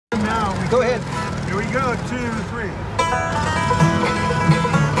Go ahead. Here we go, 2, 3.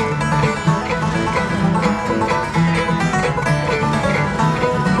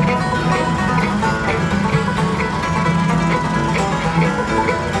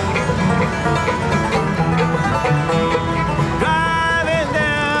 Driving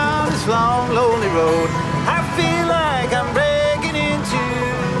down this long, lonely road, I feel like I'm breaking in two,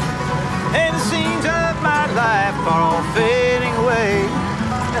 and the scenes of my life are all fading away,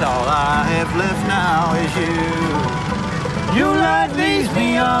 and all I have left now is you. Your light leads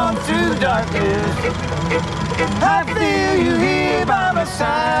me on through the darkness. I feel you here by my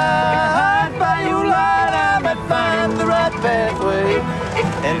side. By your light I might find the right pathway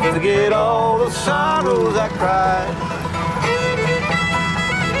and forget all the sorrows I cried.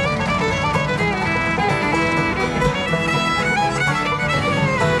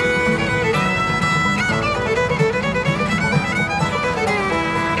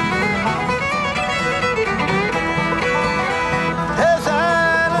 As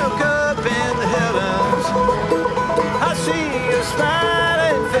I look up in the heavens, I see your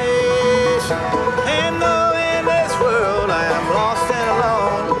smiling face, and though in this world I am lost and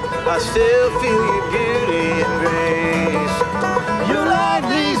alone, I still feel your beauty and grace. Your light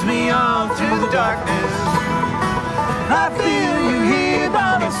leads me on through the darkness. I feel you here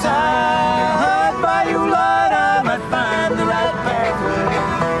by my side. By your light I might find the right pathway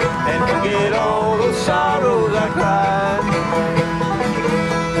and forget all the sorrows I cried.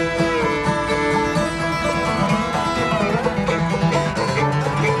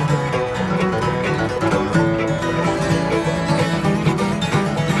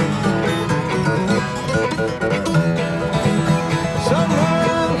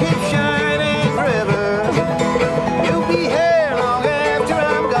 Someone keep shining forever. You'll be here long after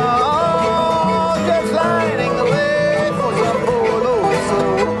I'm gone, just lighting the way for some poor lonely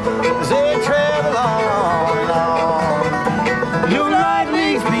soul as they travel on and on. Your light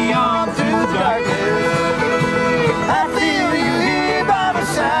leads me on through the darkness. I feel you here by my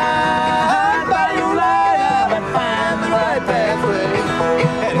side. By your light I might find the right pathway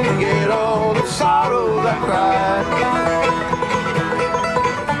and forget all the sorrows I cried.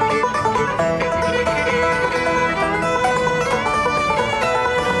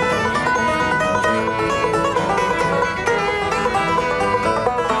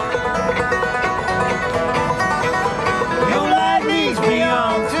 Your light leads me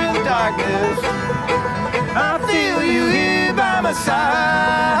on through the darkness. I feel you here by my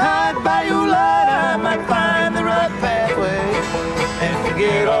side. By your light I might find the right pathway and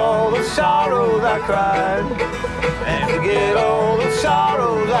forget all the sorrows I cried. And forget all the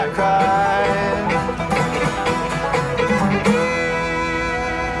sorrows I cried.